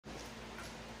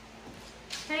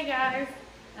Hey guys,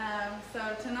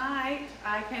 so tonight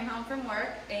I came home from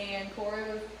work and Corey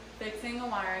was fixing a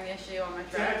wiring issue on my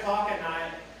truck. 10 o'clock at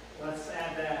night, let's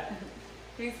add that.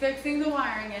 He's fixing the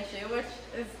wiring issue, which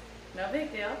is no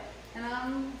big deal. And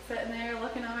I'm sitting there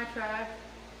looking at my truck,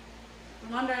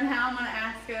 wondering how I'm going to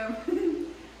ask him.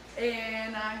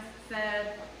 And I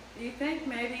said, do you think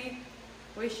maybe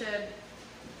we should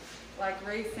like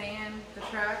re-sand the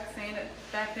truck, sand it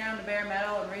back down to bare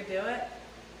metal and redo it?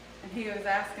 And he was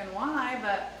asking why,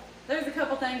 but there's a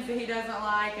couple things that he doesn't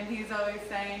like, and he's always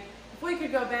saying, if we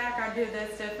could go back, I'd do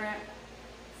this different.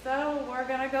 So we're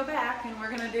gonna go back and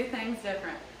we're gonna do things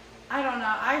different. I don't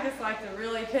know, I just like the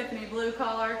really Tiffany blue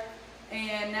color,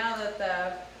 and now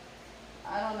that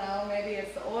I don't know, maybe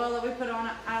it's the oil that we put on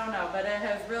it, I don't know, but it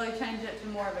has really changed it to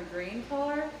more of a green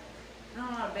color.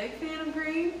 I'm not a big fan of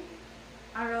green.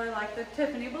 I really like the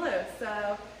Tiffany blue,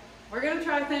 so we're going to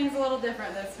try things a little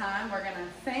different this time. We're going to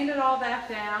sand it all back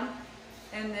down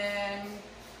and then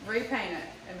repaint it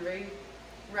and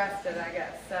re-rust it, I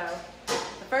guess. So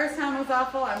the first time was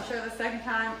awful. I'm sure the second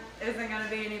time isn't going to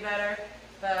be any better,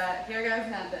 but here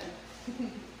goes nothing.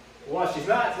 What she's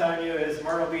not telling you is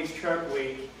Myrtle Beach Truck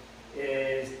Week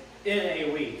is in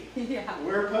a week. Yeah.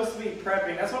 We're supposed to be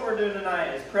prepping. That's what we're doing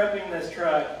tonight, is prepping this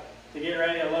truck to get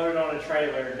ready to load it on a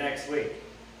trailer next week.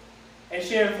 And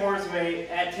she informs me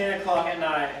at 10 o'clock at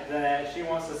night that she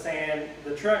wants to sand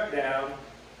the truck down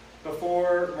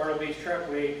before Myrtle Beach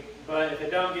Truck Week. But if it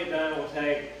don't get done, we'll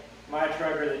take my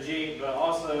truck or the Jeep, but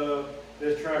also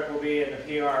this truck will be in the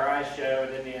PRI show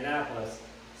in Indianapolis.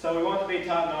 So we want to be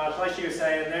top notch. Like she was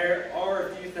saying, there are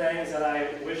a few things that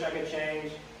I wish I could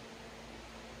change.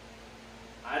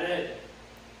 I didn't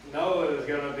know it was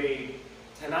going to be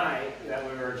tonight that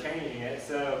we were changing it.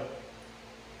 So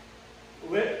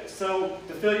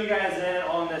to fill you guys in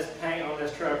on this paint on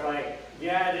this truck, like,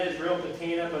 yeah, it is real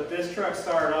patina, but this truck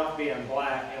started off being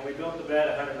black, and we built the bed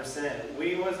 100%.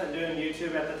 We wasn't doing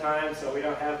YouTube at the time, so we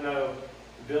don't have no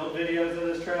build videos of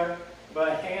this truck.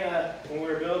 But Hannah, when we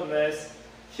were building this,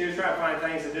 she was trying to find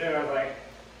things to do, and I was like,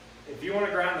 if you want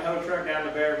to grind the whole truck down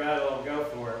to bare metal, go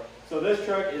for it. So this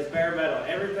truck is bare metal.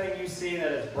 Everything you see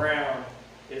that is brown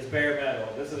is bare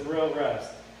metal. This is real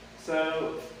rust.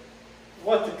 So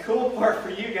what the cool part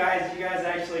for you guys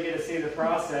actually get to see the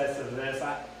process of this.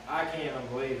 I can't even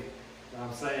believe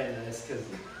I'm saying this because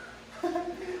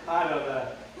I don't know.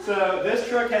 So this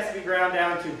truck has to be ground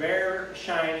down to bare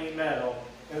shiny metal.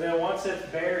 And then once it's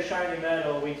bare shiny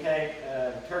metal, we take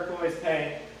turquoise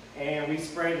paint and we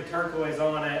spray the turquoise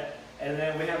on it. And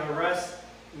then we have a rust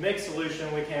mix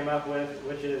solution we came up with,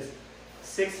 which is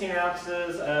 16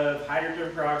 ounces of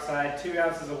hydrogen peroxide, 2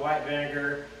 ounces of white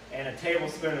vinegar, and a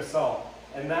tablespoon of salt.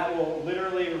 And that will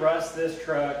literally rust this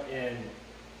truck in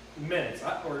minutes,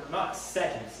 or not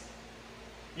seconds.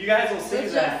 You guys will see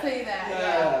Let's that. just see that,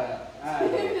 yeah.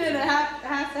 It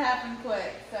has to happen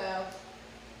quick, so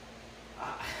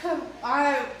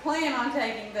I plan on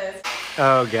taking this.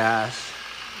 Oh gosh.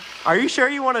 Are you sure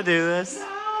you want to do this? No,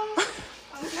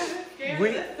 I'm kind of scared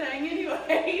of this thing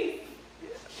anyway.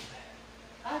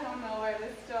 I don't know where to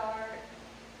start.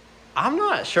 I'm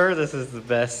not sure this is the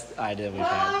best idea we've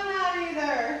had. I'm not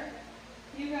either.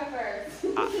 You go first.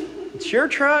 It's your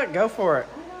truck. Go for it.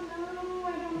 I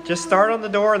don't know. Just start on the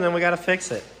door and then we got to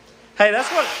fix it. Hey, that's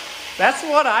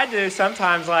what I do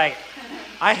sometimes. Like,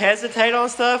 I hesitate on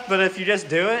stuff, but if you just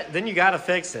do it, then you got to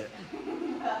fix it.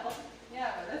 Well,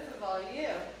 yeah, but this is all you.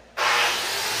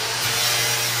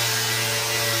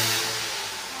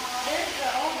 Oh, there's the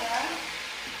old guy.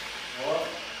 Well,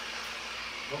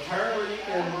 turn where you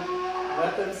can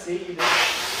let them see you do it.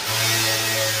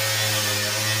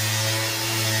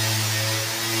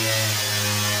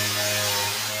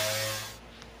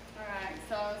 Alright,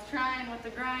 so I was trying with the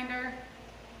grinder.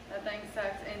 That thing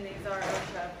sucks, and these are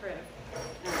OSHA approved.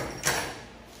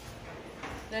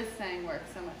 This thing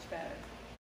works so much better.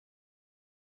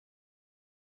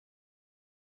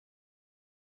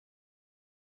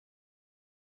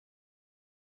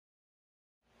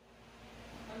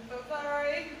 I'm so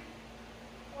sorry.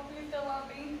 Hope you still love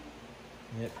me.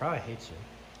 It probably hates you.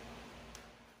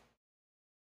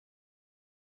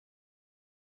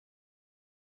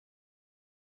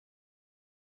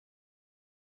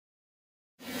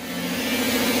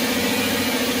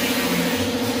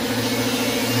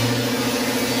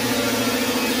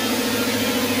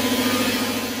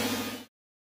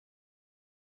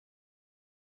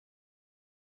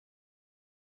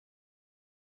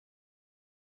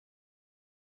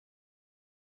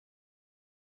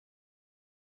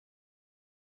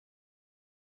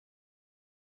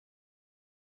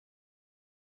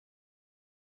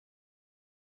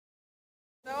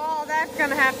 that's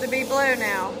gonna have to be blue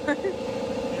now. Yeah,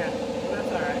 well,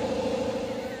 that's all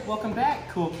right. Welcome back,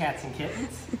 cool cats and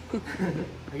kittens.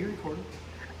 Are you recording?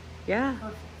 Yeah.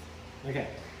 Perfect. Okay.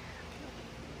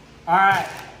 All right,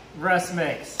 rust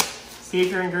mix.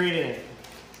 Secret ingredient.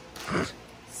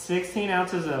 16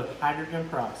 ounces of hydrogen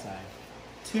peroxide.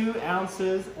 2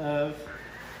 ounces of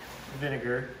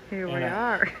vinegar. Here we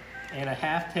are. And a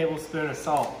half tablespoon of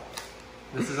salt.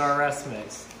 This is our rust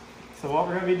mix. So what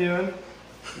we're gonna be doing,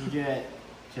 you get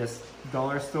just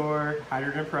dollar store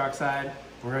hydrogen peroxide.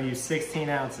 We're gonna use 16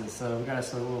 ounces. So we got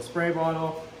a little spray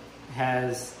bottle. It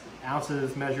has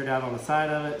ounces measured out on the side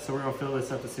of it. So we're gonna fill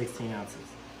this up to 16 ounces.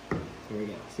 Here we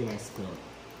go, see if I can spill it.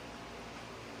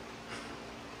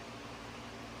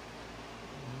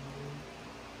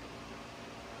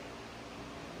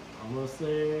 Almost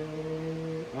there.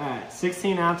 All right,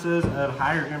 16 ounces of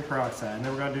hydrogen peroxide. And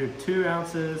then we're gonna do 2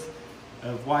 ounces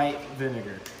of white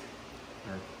vinegar,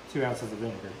 or 2 ounces of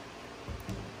vinegar.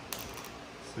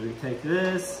 So we take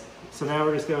this. So now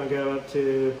we're just gonna go up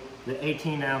to the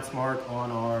 18-ounce mark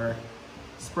on our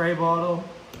spray bottle.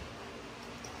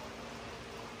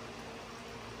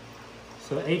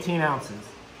 So 18 ounces.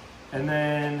 And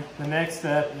then the next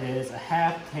step is a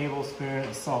half tablespoon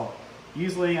of salt.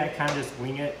 Usually I kind of just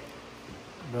wing it,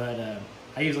 but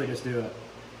I usually just do it.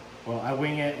 Well, I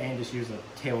wing it and just use a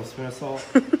tablespoon of salt.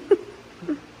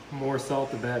 More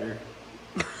salt, the better.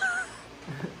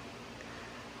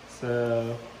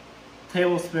 So,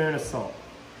 tablespoon of salt.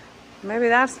 Maybe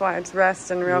that's why it's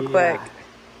rusting real quick.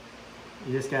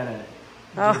 You just gotta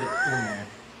get it in there.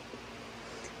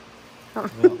 Well,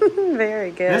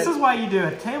 very good. This is why you do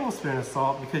a tablespoon of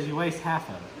salt, because you waste half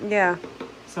of it. Yeah.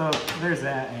 So there's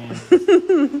that.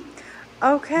 And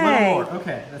okay. A little more.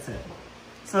 Okay, that's it.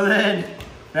 So then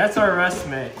that's our rust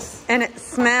mix. And it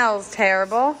smells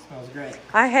terrible. Smells great.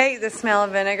 I hate the smell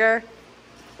of vinegar.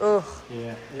 Ugh.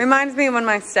 Yeah. Reminds me of when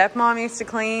my stepmom used to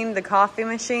clean the coffee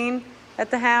machine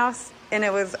at the house, and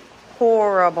it was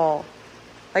horrible.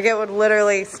 Like, it would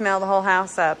literally smell the whole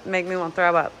house up, make me want to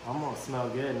throw up. I'm gonna smell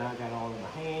good, and I got all in my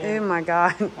hand. Oh my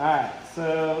God. All right,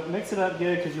 so mix it up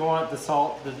good because you want the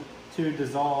salt to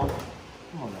dissolve.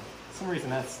 I don't know. For some reason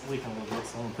that's leaking a little bit,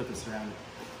 so I'm gonna put this around it.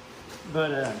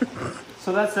 But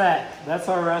so that's that. That's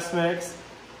our rust mix.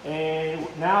 And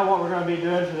now what we're gonna be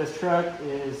doing to this truck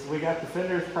is we got the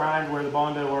fenders primed where the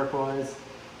Bondo work was,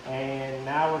 and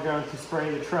now we're going to spray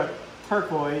the truck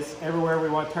turquoise everywhere we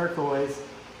want turquoise.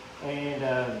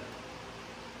 And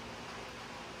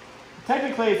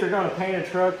technically, if you're going to paint a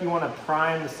truck, you want to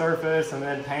prime the surface and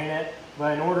then paint it.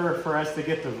 But in order for us to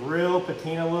get the real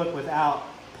patina look without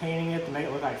painting it to make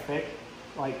it look like thick,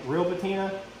 like real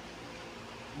patina,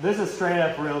 this is straight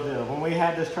up real deal. When we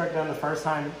had this truck done the first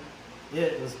time,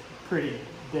 it was pretty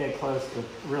dead close to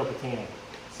real patina.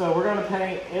 So we're going to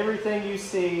paint everything you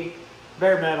see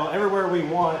bare metal, everywhere we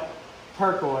want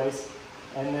turquoise.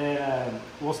 And then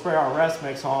we'll spray our rust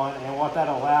mix on, and what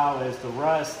that'll allow is the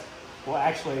rust will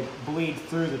actually bleed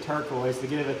through the turquoise to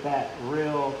give it that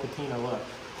real patina look.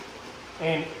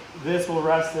 And this will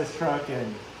rust this truck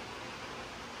in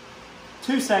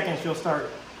 2 seconds. You'll start,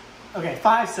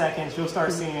 5 seconds, you'll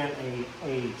start seeing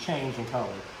a change in color.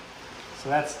 So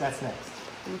that's next.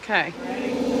 Okay.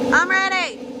 Ready? I'm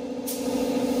ready.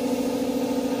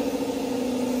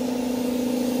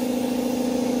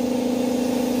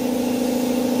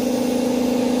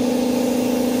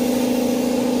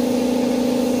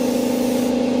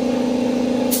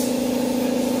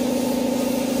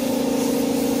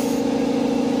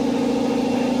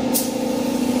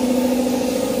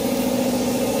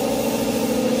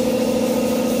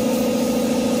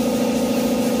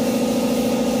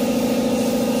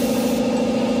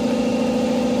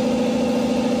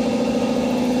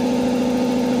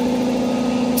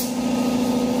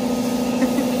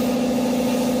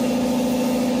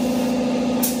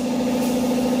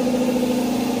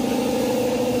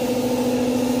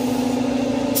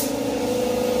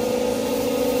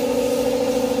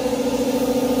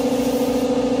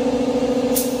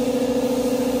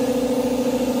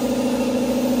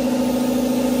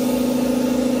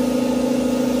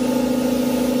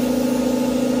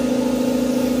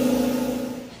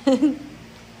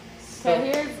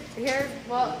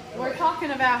 We're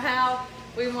talking about how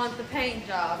we want the paint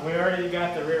job. We already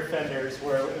got the rear fenders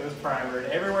where it was primered.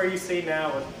 Everywhere you see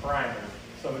now was primer.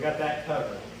 So we got that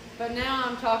covered. But now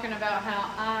I'm talking about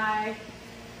how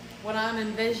what I'm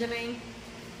envisioning.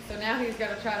 So now he's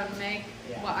got to try to make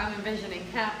what I'm envisioning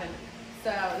happen.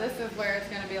 So this is where it's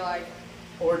going to be like.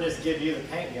 Or just give you the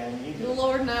paint gun. You the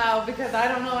Lord no, because I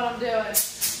don't know what I'm doing.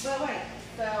 But wait,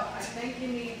 so I think you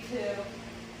need to,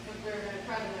 if we're going to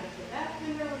try to match with that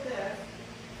finger with this,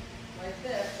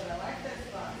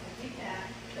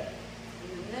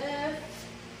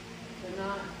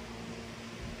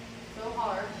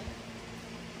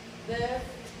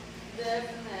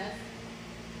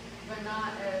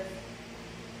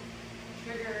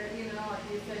 figure, you know, like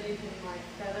you said, you can like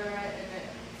feather it and it,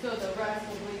 so the rest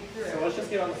will bleed through. So let's just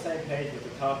get on the same page with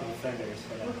the top of the fenders.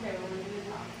 Okay, we're gonna do the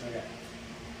top. Okay.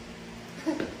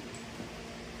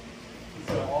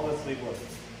 So all this leave wood.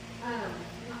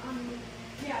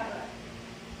 Yeah, but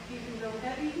you can go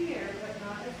heavy here, but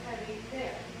not as heavy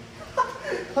there.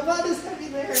 I'm not as heavy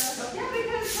there. Yeah,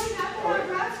 because we have to have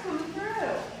rust coming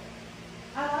through.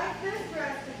 I like this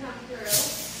rust to come through.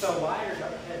 So lighter,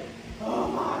 not heavy. Oh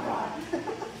my God.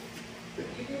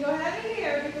 You can go heavy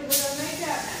here because we're going to make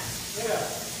that now. Yeah.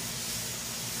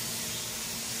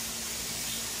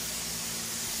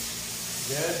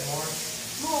 Good, more.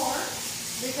 More,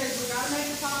 because we got to make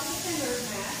the top of the fingers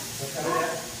match. Okay.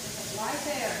 Right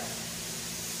there.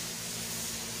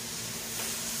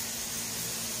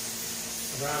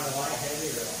 Around the light, heavy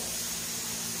or light?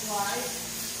 Light.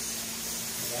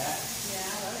 That?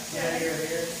 Yeah, that's good. Heavy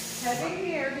here. Heavy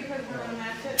here because we're going to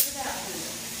match it to that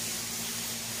finger.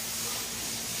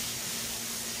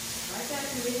 Right there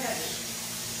can be heavy.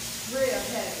 Real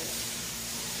heavy.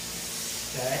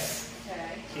 Okay.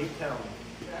 Okay. Keep telling.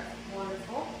 That's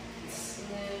wonderful. And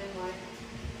then like.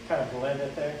 Kind of blend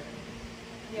it there.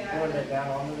 Yeah. Blend it down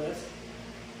onto this.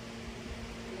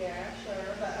 Yeah,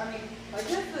 sure. But I mean, like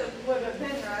this would have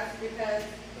been rust because,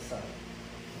 The sun.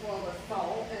 well, the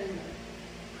salt and the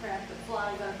crap that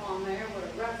flies up on there would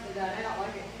have rusted that out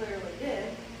like it clearly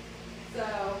did. So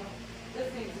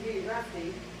this needs to be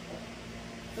rusty.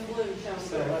 The blue shows.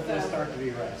 So let this start to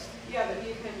be rust. Yeah, but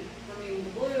you can. I mean,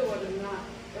 the blue would have not.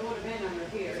 It would have been under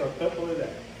here. So put blue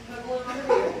there. Put blue under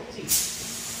here.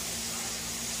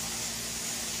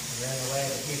 Ran away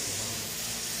the pieces.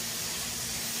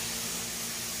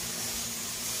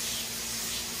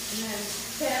 And then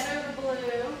feather the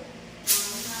blue.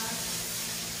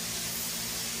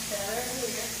 Feather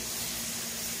here.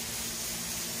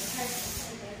 Okay.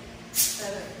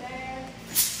 Feather there.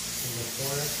 In the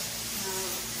corner.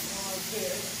 One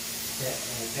here. Yeah,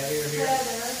 and heavier here.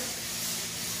 Feather.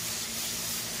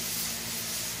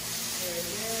 Very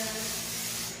good.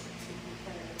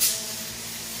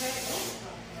 Okay.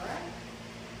 All right.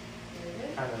 Very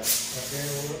good. Kind of up here a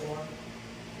little bit more.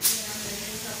 Yeah, I'm going to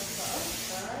do something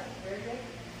close. All right. Very good.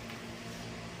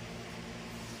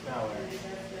 Now where?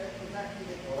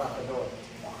 What about the door?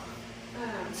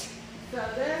 So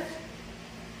this,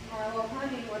 our little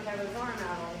honey would have his arm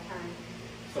out all the time.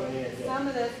 So we need to Some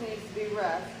of this needs to be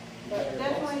rough, but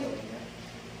definitely,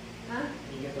 huh?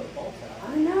 You get those bolts out.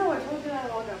 I know, I told you that a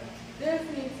while ago. This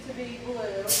needs to be blue.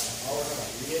 Oh, no,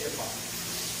 you get your pot.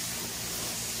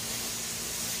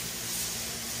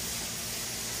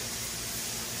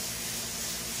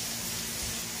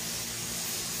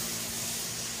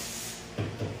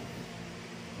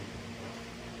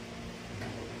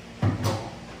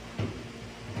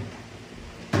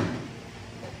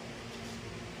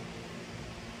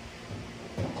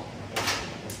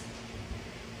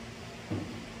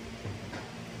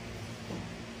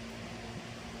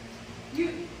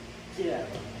 Yeah.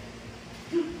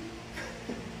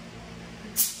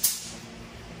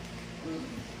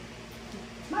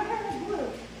 My hair is blue.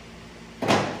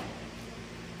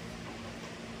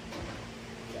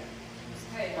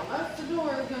 Okay, now most of the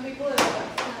door is going to be blue.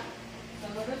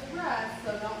 Some of it's rust, so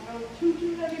don't go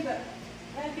too heavy, but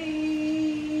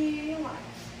heavy light.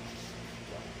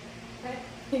 Okay,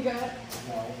 you got it?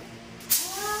 No.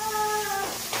 Ah.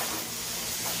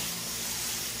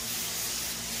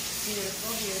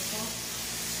 Beautiful, beautiful.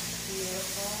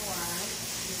 Beautiful, white,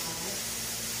 white.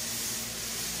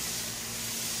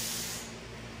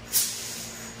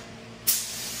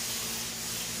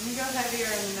 You go heavier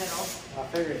in the middle. I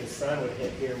figured the sun would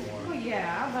hit here more. Well,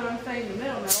 yeah, but I'm saying the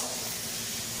middle. Oh.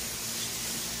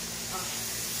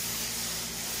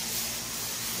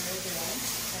 Very good.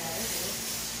 Very good.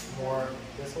 More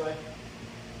this way?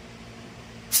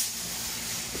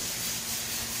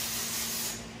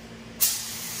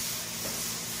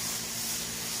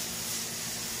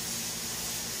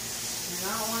 And I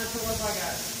don't want it to look like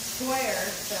a square,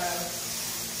 so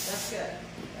that's good.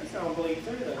 That's not bleed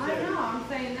through though, I know, I'm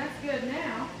saying that's good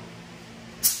now.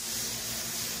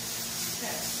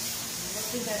 Okay, let's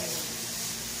do that again.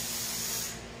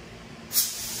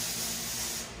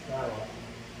 That one.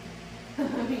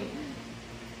 I mean,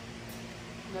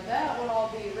 now that would all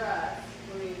be rust.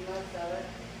 I mean, most of it.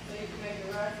 So you can make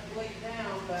the rust bleed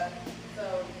down, but so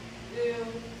do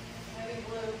heavy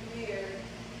blue here,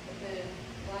 and then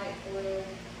light blue,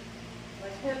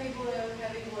 like heavy blue, and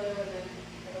then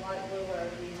like a light blue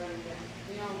wherever you run it down.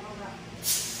 You know what I'm talking about?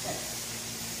 Okay.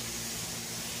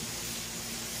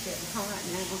 Getting hot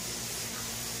now.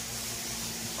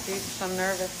 Jeez, I'm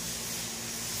nervous.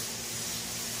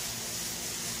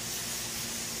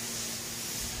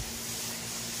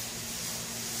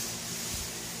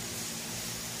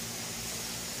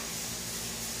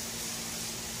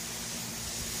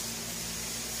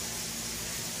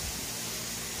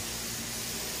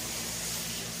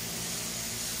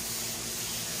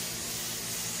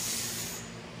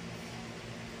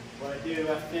 What do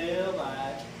I feel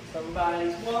like?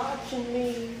 Somebody's watching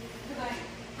me.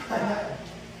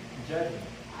 Judging.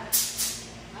 I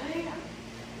think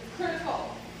it's critical.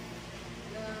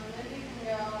 Maybe you can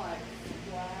go like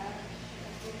splash.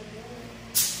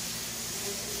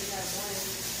 I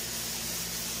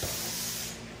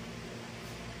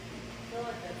feel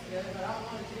like that's good, but I don't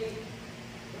want it to be.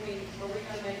 I mean, are we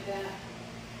gonna make that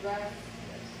right?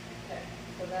 Okay,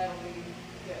 so that'll be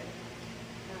good.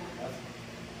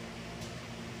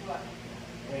 What?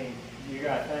 I mean, you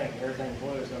gotta think everything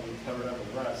blue is gonna be covered up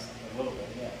with rust a little bit,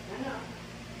 yeah. I know.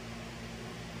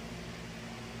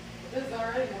 But this is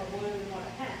already more blue than what I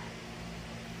had.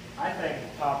 I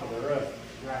think the top of the roof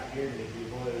right here needs to be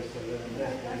blue, so then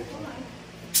this That's is fine.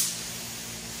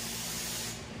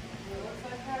 It looks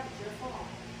like that's your fault.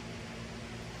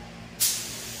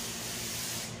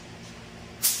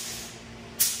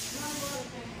 Not a lot of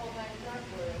things hold that dark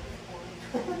blue at this point.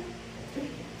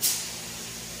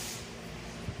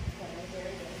 Okay,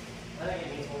 very good. I think it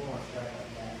needs one more stripe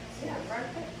like that. Yeah, right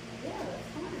there. Yeah, that's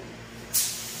fine.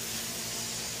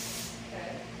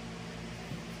 Okay.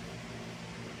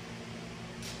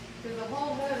 Because the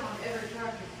whole hood on every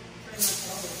truck is pretty much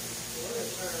always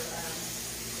blue or red.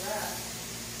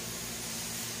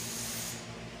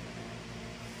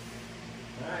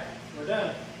 Alright, we're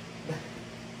done.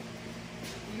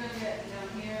 You gonna get down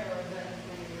here or is that just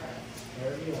gonna be red?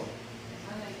 Wherever you want.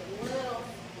 I think a little.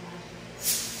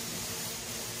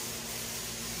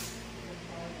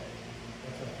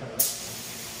 That's gonna come up.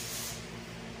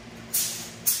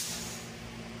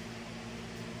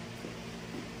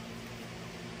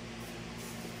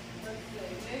 Let's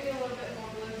see, maybe a little bit more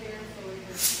blue here so we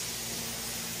can.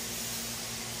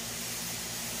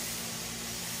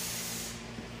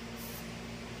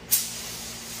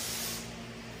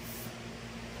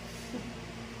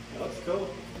 It looks cool.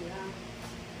 Yeah.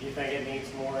 Do you think it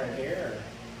needs more in here? Or?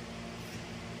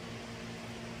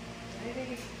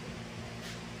 Maybe.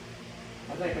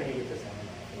 I think we need to get this on.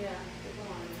 Yeah, keep going.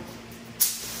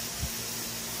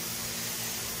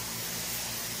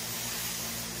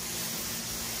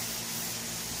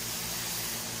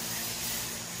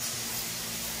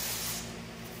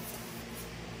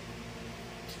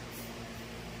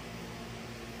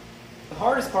 The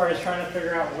hardest part is trying to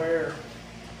figure out where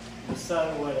the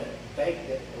sun would have baked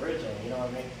it originally, you know what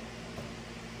I mean?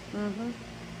 Mm-hmm.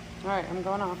 All right, I'm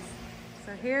going off.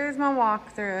 So here's my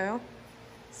walkthrough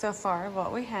so far of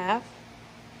what we have.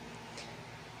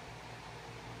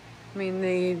 I mean,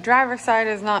 the driver's side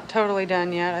is not totally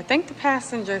done yet. I think the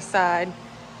passenger side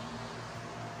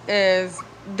is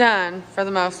done for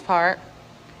the most part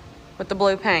with the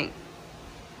blue paint.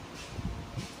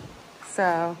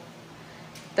 So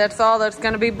that's all that's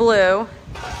going to be blue,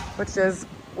 which is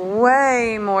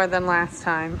way more than last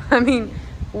time. I mean,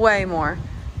 way more.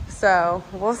 So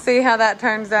we'll see how that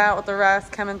turns out with the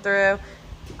rust coming through.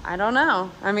 I don't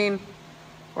know. I mean,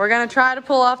 we're going to try to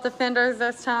pull off the fenders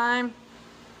this time.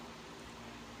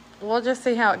 We'll just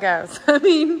see how it goes. I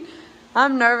mean,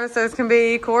 I'm nervous as can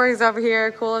be. Corey's over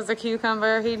here, cool as a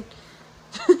cucumber. He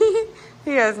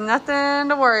he has nothing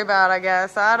to worry about, I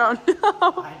guess. I don't know.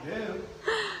 I do.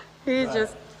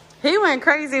 He went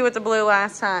crazy with the blue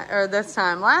last time, or this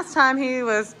time. Last time he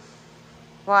was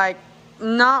like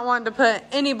not wanting to put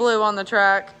any blue on the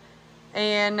truck.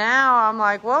 And now I'm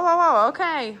like, whoa, whoa, whoa,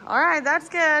 okay. All right, that's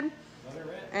good.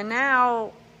 And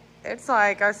now it's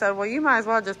like, I said, well, you might as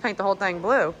well just paint the whole thing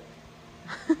blue.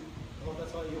 Well,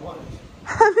 that's all you wanted.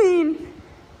 I mean,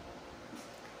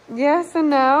 yes and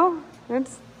no. But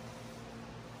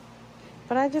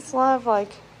I just love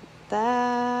like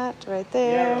that right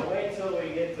there. Yeah, but wait till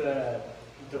we get the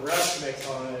rust mix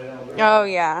on it. Oh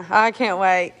yeah, I can't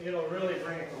wait. It'll really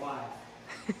bring it to life.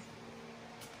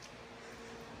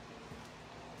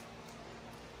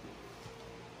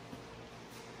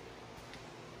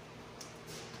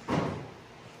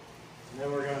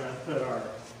 Then we're gonna put our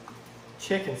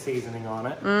chicken seasoning on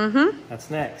it. Mm-hmm. That's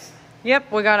next.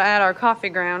 Yep, we gotta add our coffee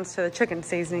grounds to the chicken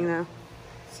seasoning though.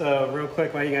 So real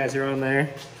quick while you guys are on there,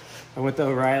 I went to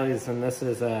O'Reilly's and this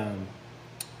is did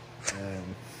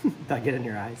I get in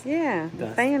your eyes? Yeah, the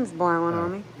Dust. fan's blowing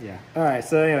on me. Yeah. All right.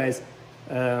 So, anyways,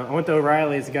 I went to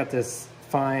O'Reilly's. Got this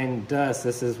fine dust.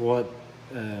 This is what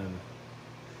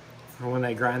for when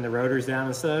they grind the rotors down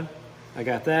and stuff. I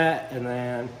got that, and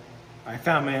then I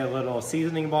found me a little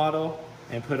seasoning bottle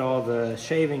and put all the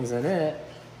shavings in it.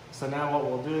 So now what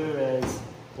we'll do is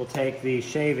we'll take the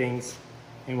shavings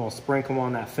and we'll sprinkle them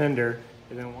on that fender,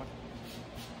 and then one.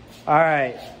 All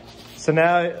right. So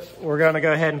now we're going to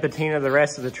go ahead and patina the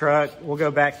rest of the truck. We'll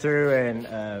go back through and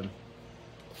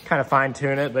kind of fine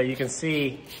tune it, but you can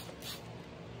see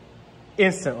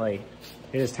instantly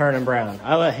it is turning brown.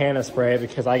 I let Hannah spray it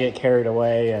because I get carried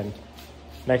away, and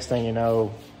next thing you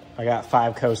know, I got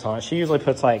 5 coats on it. She usually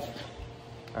puts like,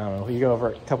 I don't know, you go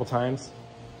over it a couple times?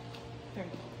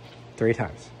 3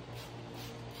 times.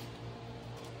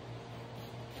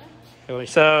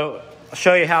 So I'll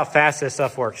show you how fast this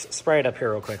stuff works. Spray it up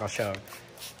here real quick, I'll show you.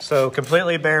 So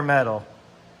completely bare metal.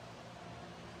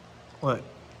 Look,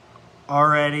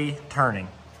 already turning.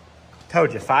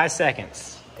 Told you, 5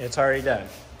 seconds. It's already done.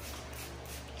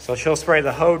 So she'll spray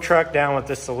the whole truck down with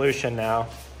this solution now,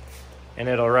 and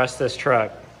it'll rust this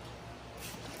truck.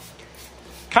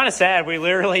 Kind of sad, we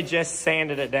literally just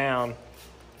sanded it down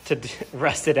to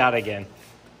rust it out again.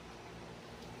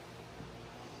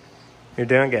 You're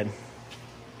doing good.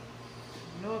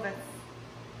 Move it.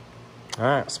 All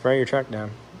right, spray your truck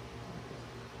down.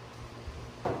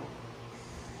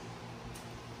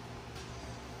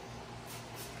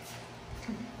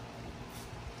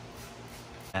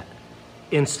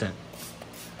 Instant.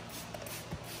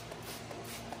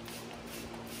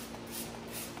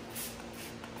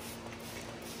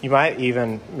 You might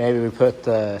even, maybe we put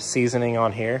the seasoning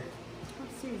on here. What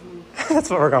seasoning? That's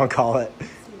what we're gonna call it.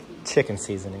 Chicken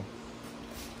seasoning.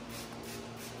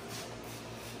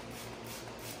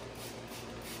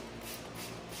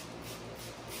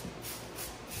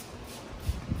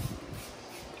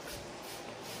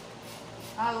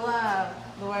 I love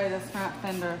the way this front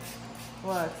fender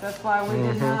looks. That's why we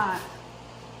did not.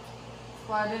 That's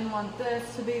why I didn't want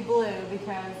this to be blue,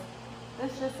 because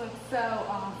this just looks so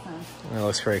awesome. It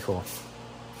looks pretty cool.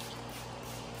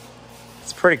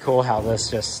 It's pretty cool how this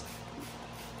just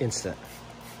instant.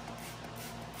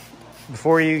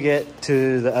 Before you get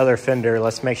to the other fender,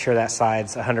 let's make sure that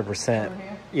side's 100%. Over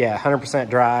here? Yeah,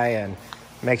 100% dry, and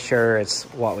make sure it's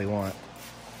what we want.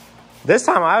 This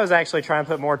time I was actually trying to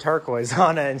put more turquoise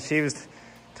on it, and she was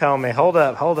telling me, hold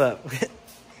up, hold up.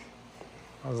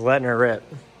 I was letting her rip.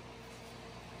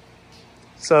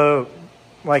 So,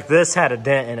 like, this had a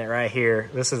dent in it right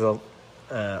here. This is a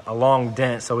long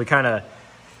dent, so we kind of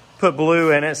put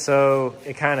blue in it, so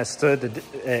it kind of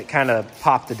it kind of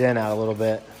popped the dent out a little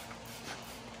bit.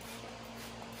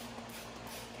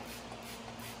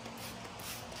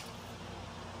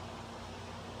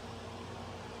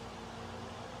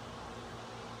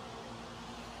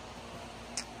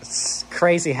 It's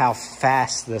crazy how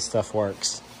fast this stuff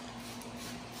works.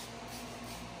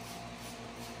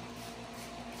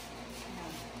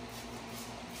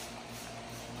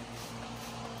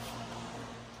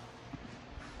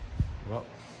 Well,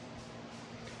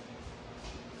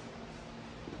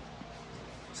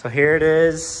 so here it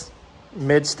is,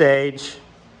 mid-stage.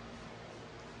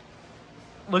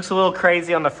 Looks a little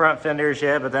crazy on the front fenders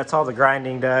yet, but that's all the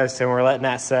grinding does, and we're letting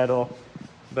that settle.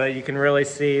 But you can really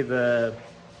see the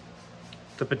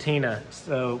patina.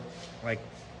 So, like,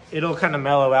 it'll kind of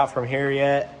mellow out from here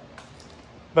yet.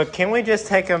 But can we just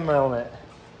take a moment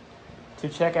to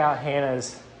check out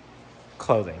Hannah's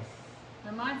clothing?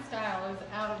 Now my style is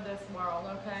out of this world,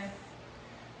 okay?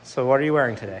 So what are you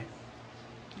wearing today?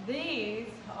 These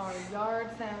are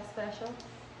yard sale special.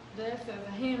 This is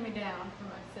a hand-me-down from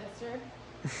my sister,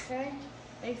 okay?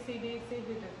 ACDC,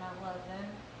 who does not love them?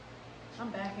 I'm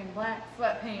back in black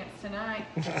sweatpants tonight,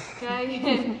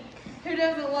 okay? Who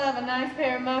doesn't love a nice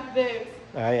pair of muck boots?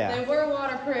 Oh, yeah. They were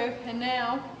waterproof, and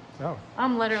now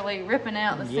I'm literally ripping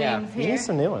out the seams here. You need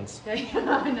some new ones. I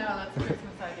know, that's a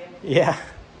Christmas idea. Yeah.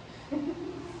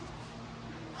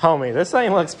 Homie, this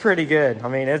thing looks pretty good. I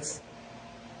mean,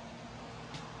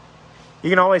 you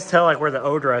can always tell like where the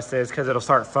O rust is because it'll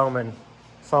start foaming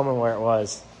where it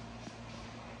was.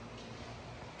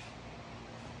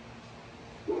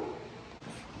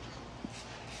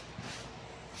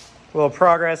 A little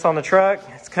progress on the truck.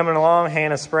 It's coming along.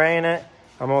 Hannah's spraying it.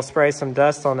 I'm gonna spray some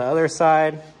dust on the other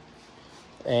side,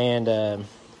 and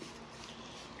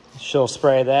she'll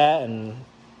spray that, and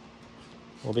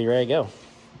we'll be ready to go.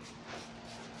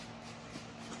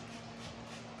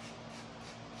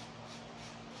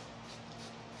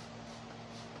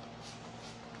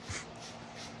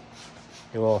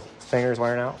 Your little fingers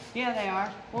wearing out? Yeah, they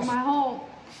are. Well, my whole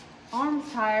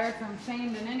arm's tired from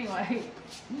sanding anyway.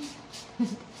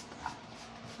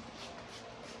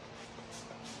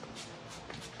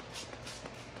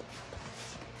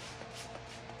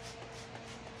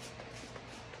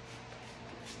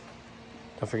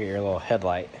 Don't forget your little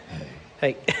headlight.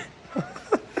 Hey.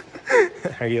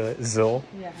 Are you a Zul?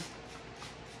 Yeah.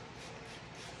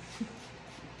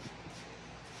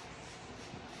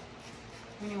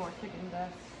 We need more chicken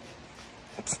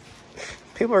dust.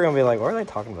 People are going to be like, what are they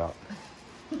talking about?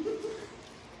 If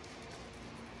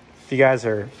you guys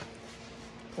are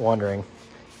wondering,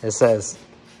 it says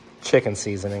chicken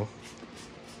seasoning.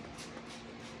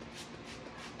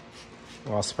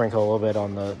 I'll sprinkle a little bit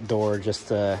on the door just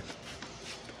to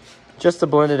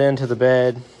blend it into the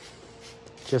bed.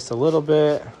 Just a little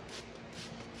bit.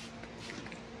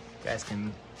 You guys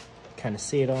can kind of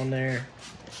see it on there.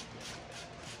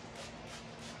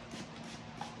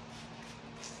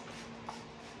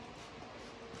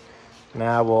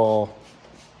 Now we'll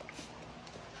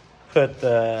put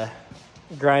the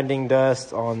grinding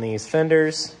dust on these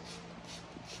fenders.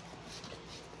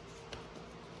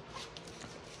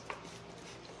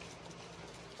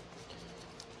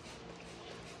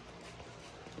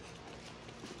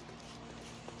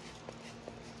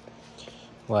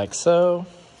 Like so.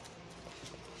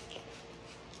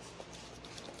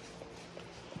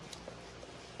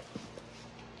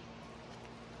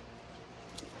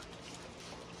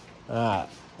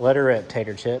 Let her rip,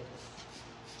 Tater Chip.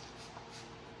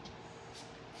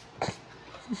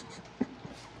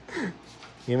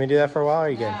 You want me to do that for a while, or are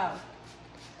you good? No.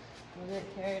 We'll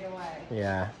get carried away.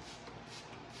 Yeah.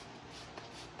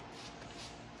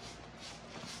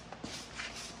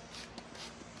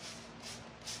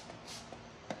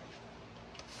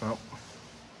 Oh.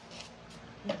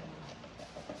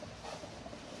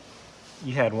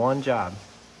 You had one job.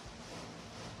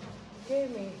 You gave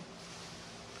me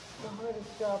the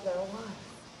hardest job there was.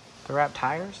 To wrap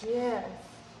tires? Yes.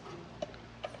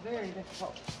 Very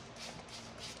difficult.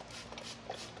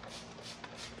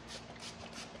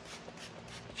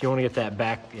 If you want to get that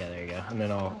back, yeah, there you go. And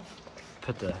then I'll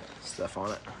put the stuff on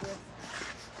it. Yes.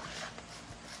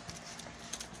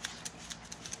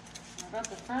 I got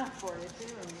the front for you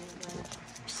too.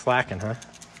 Slacking, huh?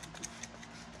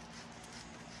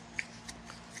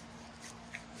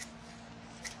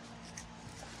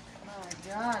 My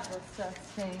God, this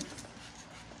stuff stinks.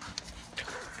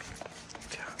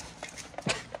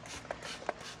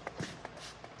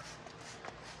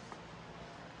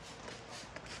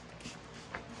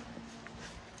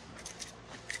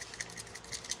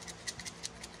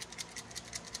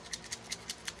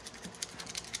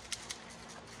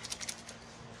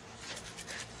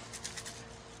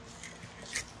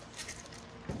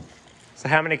 So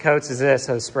how many coats is this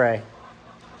of spray?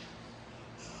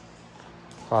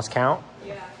 Lost count?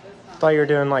 Yeah, this I thought you were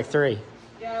doing like 3.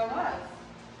 Yeah, it was.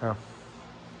 Oh.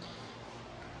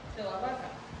 Till I wasn't.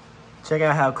 Check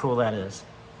out how cool that is.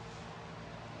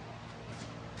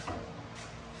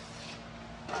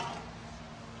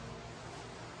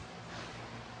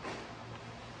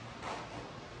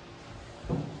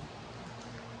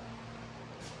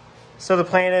 So the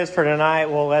plan is for tonight,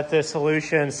 we'll let this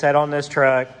solution set on this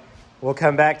truck. We'll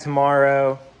come back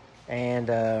tomorrow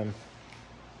and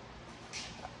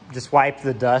just wipe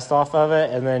the dust off of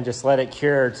it and then just let it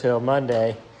cure till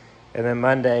Monday. And then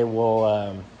Monday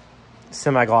we'll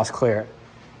semi-gloss clear it.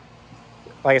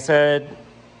 Like I said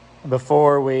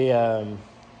before, we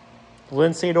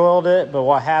linseed oiled it, but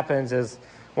what happens is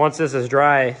once this is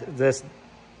dry, this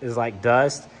is like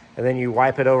dust, and then you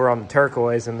wipe it over on the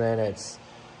turquoise and then it's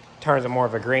turns it more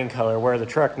of a green color, where the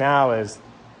truck now is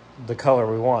the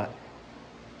color we want.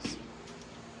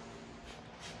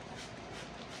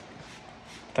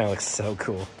 That looks so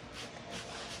cool.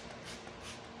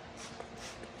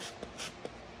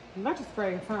 I'm about to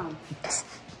spray your phone.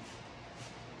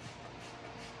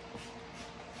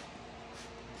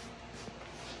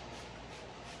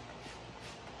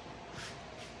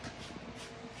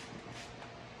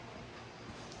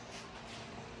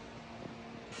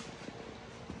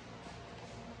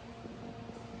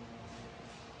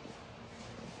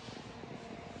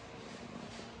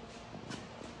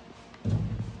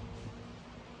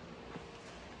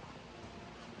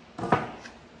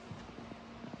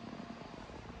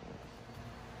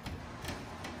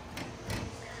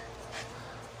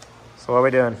 So what are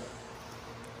we doing?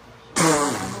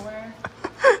 Underwear.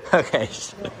 Okay.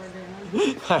 What we're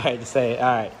doing. All right, just say it.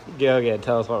 All right, go again.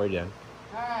 Tell us what we're doing.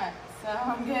 Alright, so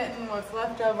I'm getting what's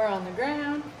left over on the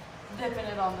ground, dipping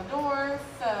it on the doors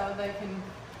so they can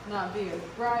not be as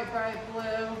bright blue,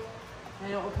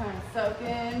 and it will kind of soak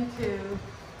into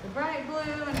the bright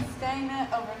blue and stain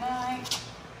it overnight.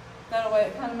 That way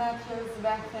it kind of matches the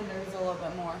back fenders a little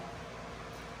bit more.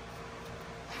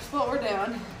 That's what we're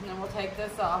doing, and then we'll take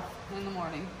this off in the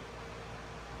morning.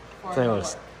 I think it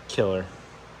looks killer.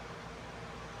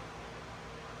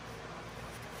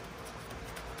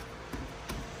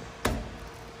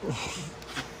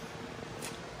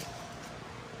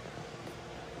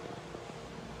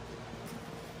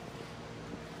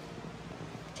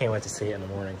 Can't wait to see it in the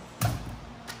morning.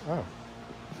 Oh.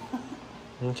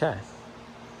 Okay.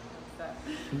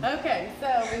 Okay,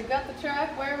 so we've got the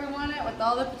truck where we want it with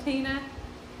all the patina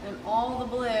and all the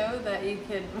blue that you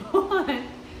could want.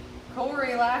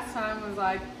 Corey last time was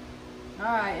like, all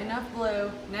right, enough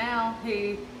blue. Now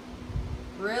he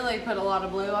really put a lot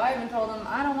of blue. I even told him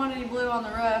I don't want any blue on the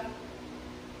roof.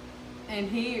 And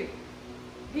he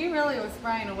really was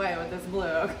spraying away with this blue,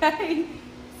 okay?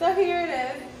 So here it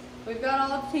is. We've got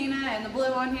all the patina and the blue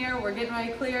on here. We're getting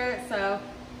ready to clear it, so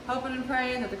hoping and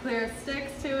praying that the clear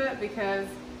sticks to it because,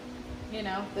 you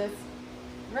know, this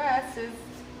rest is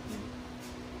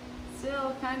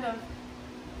still kind of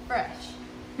fresh.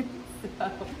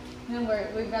 So, and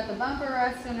we've got the bumper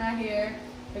resting right here.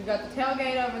 We've got the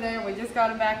tailgate over there. We just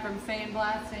got it back from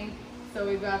sandblasting. So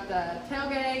we've got the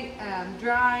tailgate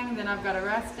drying, then I've got to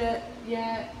rest it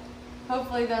yet.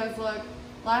 Hopefully those look,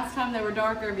 last time they were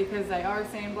darker because they are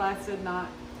sandblasted, not,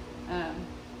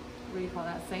 what do you call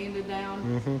that, sanded down.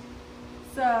 Mm-hmm.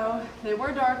 So they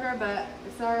were darker, but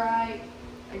it's all right.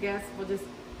 I guess we'll just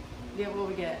get what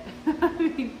we get. I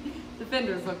mean, the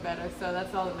fenders look better, so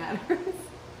that's all that matters.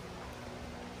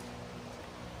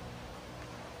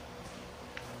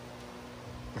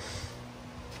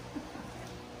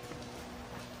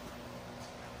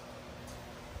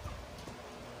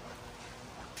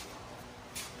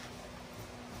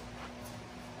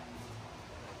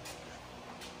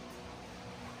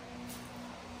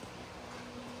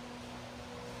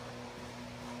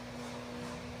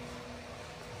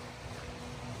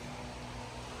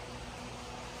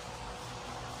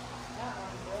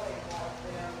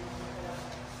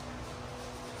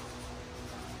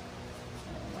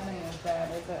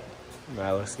 Bad, is it? That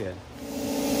looks good.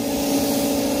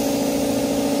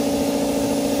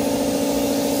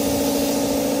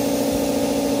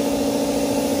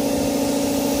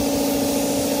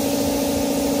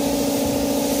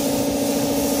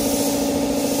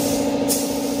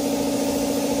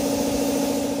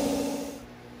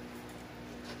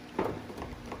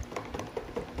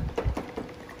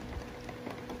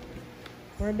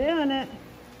 We're doing it.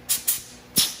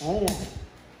 Oh.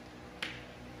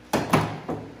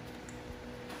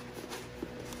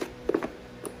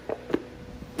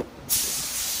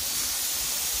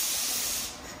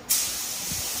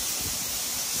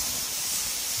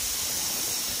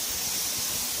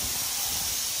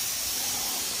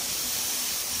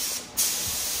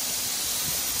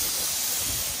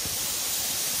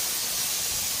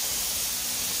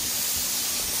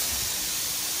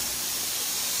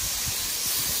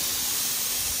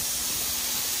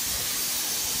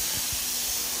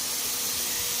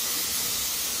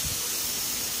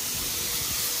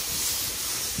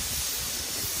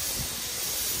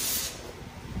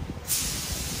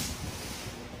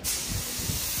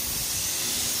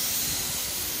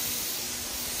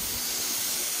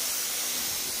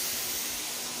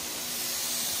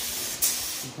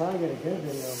 You probably get a good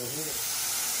video over here.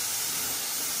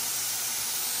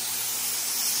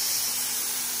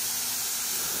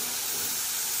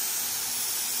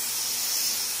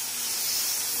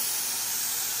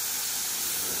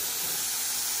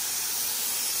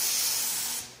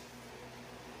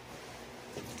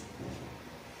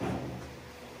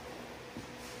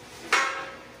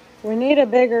 We need a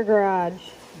bigger garage.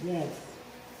 Yes.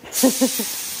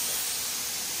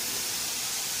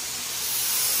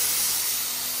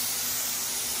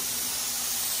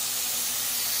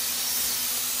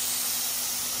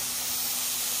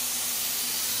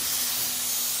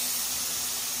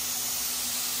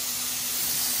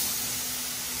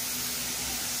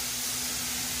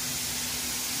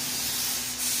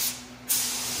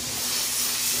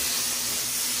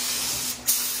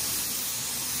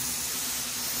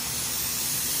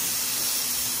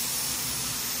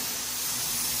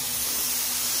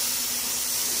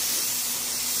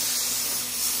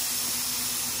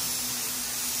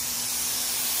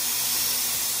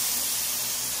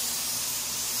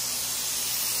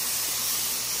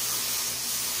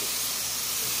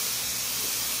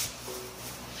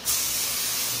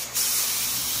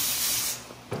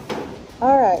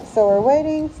 All right, so we're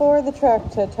waiting for the truck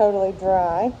to totally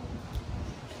dry.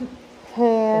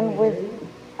 And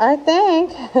I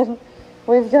think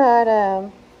we've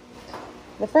got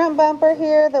the front bumper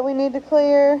here that we need to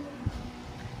clear.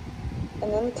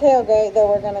 And then the tailgate that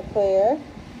we're gonna clear.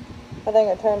 I think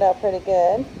it turned out pretty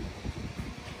good.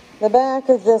 The back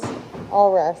is just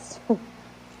all rust.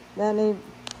 that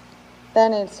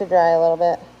needs to dry a little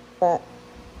bit, but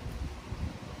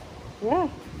yeah.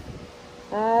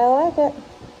 I like it.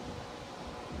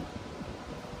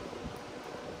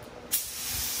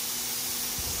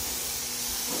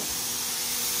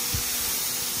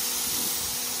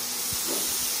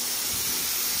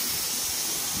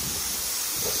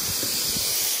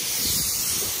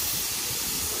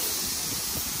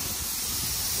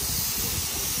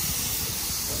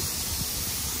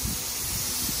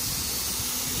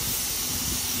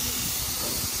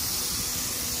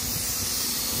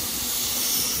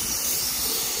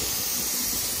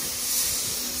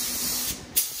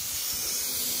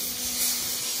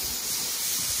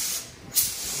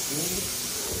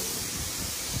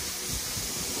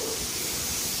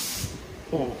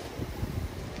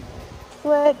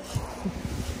 switch.